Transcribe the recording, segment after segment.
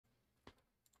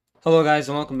Hello guys,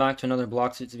 and welcome back to another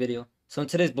Blox video. So in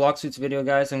today's Blox video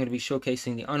guys, I'm going to be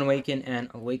showcasing the Unawakened and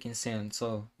Awakened Sand.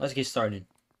 So let's get started.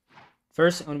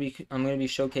 First, I'm going to be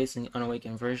showcasing the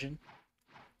Unawakened version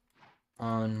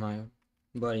on my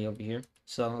buddy over here.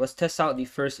 So let's test out the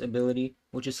first ability,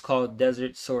 which is called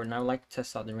Desert Sword. And I would like to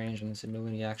test out the range on this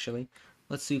ability actually.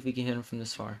 Let's see if we can hit him from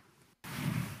this far.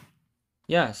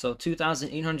 Yeah, so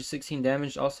 2,816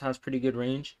 damage, also has pretty good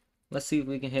range. Let's see if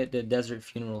we can hit the Desert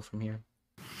Funeral from here.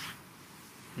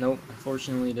 Nope,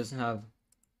 unfortunately it doesn't have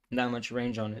that much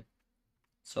range on it.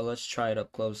 So let's try it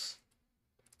up close.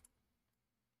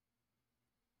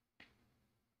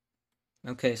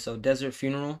 Okay, so Desert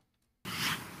Funeral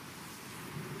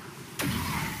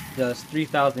does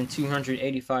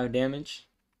 3,285 damage.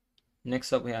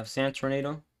 Next up we have Sand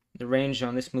Tornado. The range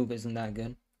on this move isn't that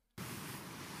good,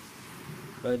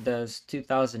 but it does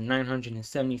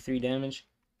 2,973 damage.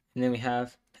 And then we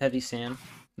have Heavy Sand.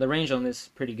 The range on this is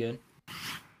pretty good,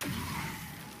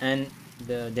 and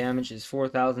the damage is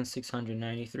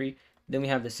 4,693. Then we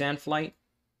have the Sand Flight.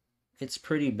 It's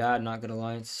pretty bad, not gonna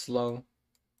lie. It's slow.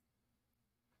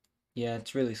 Yeah,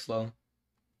 it's really slow.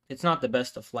 It's not the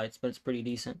best of flights, but it's pretty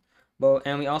decent.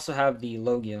 And we also have the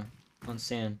Logia on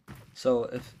Sand. So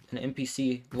if an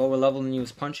NPC lower level than you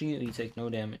is punching you, you take no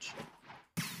damage.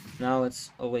 Now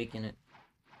let's awaken it.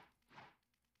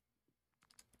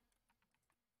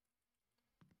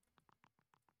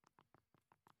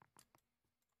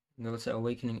 Go to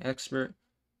Awakening Expert,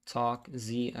 Talk,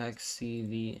 Z, X, C,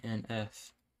 V, and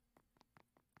F.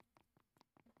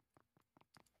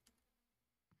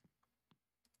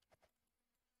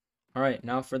 Alright,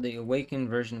 now for the awakened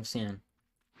version of Sand.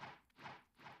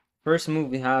 First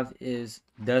move we have is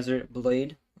Desert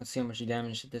Blade. Let's see how much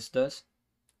damage this does.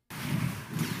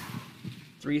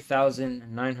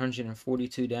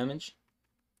 3,942 damage.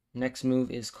 Next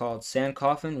move is called Sand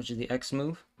Coffin, which is the X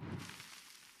move.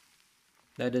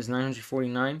 That is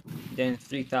 949. Then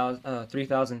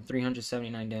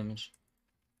 3,379 damage.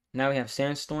 Now we have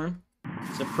Sandstorm.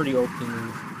 It's a pretty OP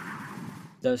move.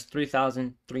 Does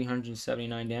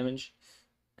 3,379 damage.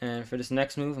 And for this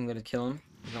next move, I'm going to kill him,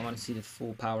 because I want to see the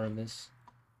full power of this.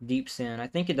 Deep Sand. I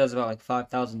think it does about like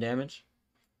 5,000 damage.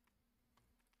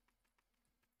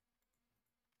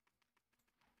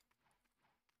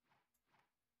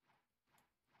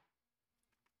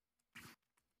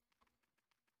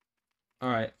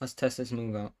 Alright, let's test this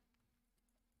move out.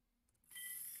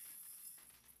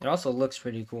 It also looks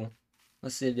pretty cool.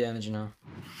 Let's see the damage now.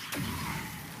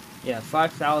 Yeah,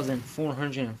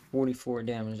 5,444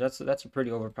 damage. That's a pretty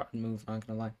overpowered move, not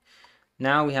gonna lie.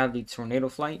 Now we have the Tornado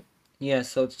Flight. Yeah,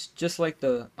 so it's just like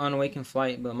the Unawakened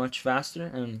Flight, but much faster,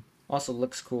 and also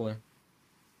looks cooler.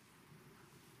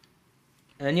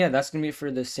 And yeah, that's gonna be it for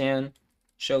the Sand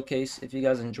showcase. If you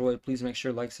guys enjoyed, please make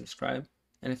sure to like, subscribe.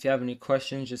 And if you have any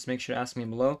questions, just make sure to ask me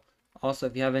below. Also,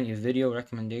 if you have any video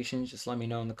recommendations, just let me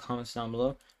know in the comments down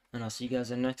below. And I'll see you guys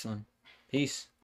in the next one. Peace.